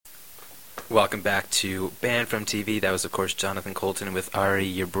Welcome back to Banned from TV. That was, of course, Jonathan Coulton with Ari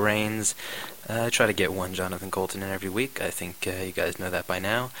Your Brains. I try to get one Jonathan Coulton in every week. I think you guys know that by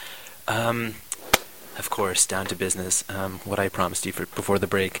now. Of course, down to business. What I promised you before the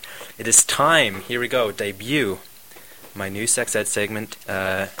break. It is time. Here we go. Debut. My new sex ed segment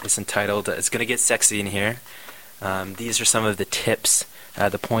is entitled It's Gonna Get Sexy in Here. These are some of the tips,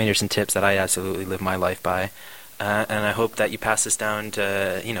 the pointers and tips that I absolutely live my life by. And I hope that you pass this down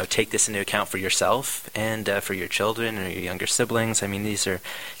to, take this into account for yourself and for your children or your younger siblings. I mean, these are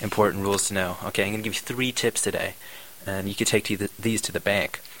important rules to know. Okay, I'm going to give you 3 tips today, and you can take these to the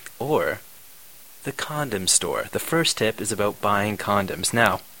bank or the condom store. The first tip is about buying condoms.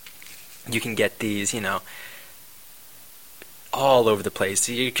 Now, you can get these, all over the place.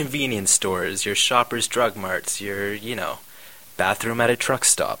 Your convenience stores, your Shoppers Drug Marts, your, bathroom at a truck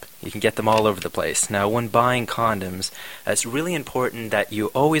stop. You can get them all over the place. Now, when buying condoms, it's really important that you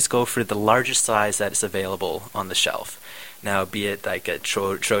always go for the largest size that is available on the shelf. Now, be it like a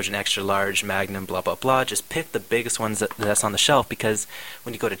Trojan Extra Large, Magnum, blah, blah, blah, just pick the biggest ones that's on the shelf, because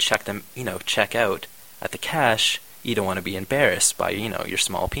when you go to check them, check out at the cash, you don't want to be embarrassed by, your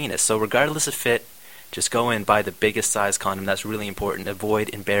small penis. So regardless of fit, just go in, buy the biggest size condom. That's really important. Avoid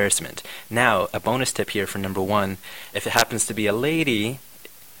embarrassment. Now, a bonus tip here for number 1. If it happens to be a lady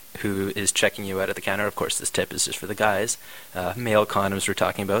who is checking you out at the counter, of course this tip is just for the guys. Male condoms we're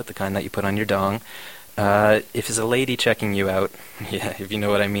talking about, the kind that you put on your dong. If it's a lady checking you out, if you know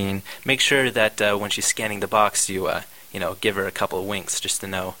what I mean, make sure that when she's scanning the box, you give her a couple of winks just to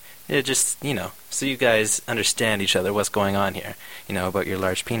know. So you guys understand each other, what's going on here, about your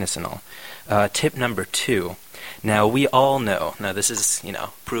large penis and all. Tip number 2. Now, we all know, this is,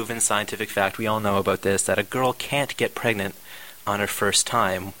 proven scientific fact, we all know about this, that a girl can't get pregnant on her first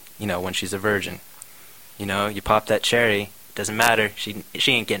time, when she's a virgin. You pop that cherry, doesn't matter, she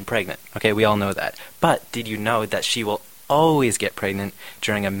ain't getting pregnant. Okay, we all know that. But did you know that she will always get pregnant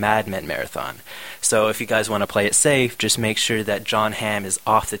during a Mad Men marathon? So if you guys want to play it safe, just make sure that Jon Hamm is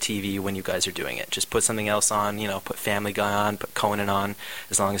off the TV when you guys are doing it. Just put something else on, put Family Guy on, put Conan on,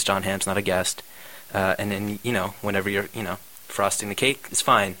 as long as Jon Hamm's not a guest. And then, whenever you're, frosting the cake, it's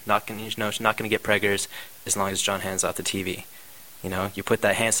fine. She's not going to get preggers as long as Jon Hamm's off the TV. You put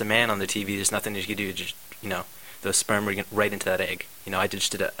that handsome man on the TV, there's nothing you can do. Just, those sperm are right into that egg. I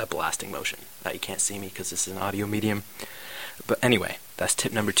just did a blasting motion. You can't see me because this is an audio medium. But anyway, that's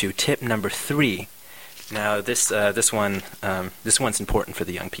tip number 2. Tip number 3. Now, this one's important for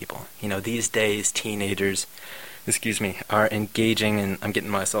the young people. These days, teenagers, are engaging, and I'm getting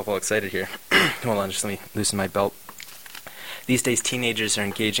myself all excited here. Hold on, just let me loosen my belt. These days, teenagers are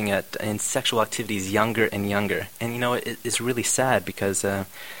engaging in sexual activities younger and younger. And, it's really sad because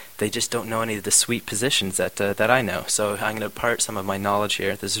they just don't know any of the sweet positions that I know. So I'm going to impart some of my knowledge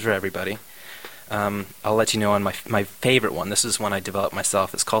here. This is for everybody. I'll let you know on my favorite one. This is one I developed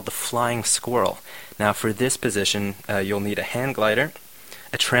myself. It's called the flying squirrel. Now, for this position, you'll need a hand glider,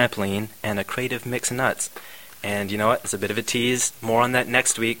 a trampoline, and a crate of mixed nuts. And you know what? It's a bit of a tease. More on that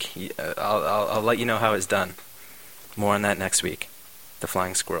next week. I'll let you know how it's done. More on that next week. The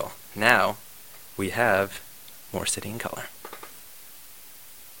flying squirrel. Now, we have more City and Color.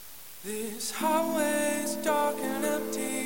 This highway's dark and empty.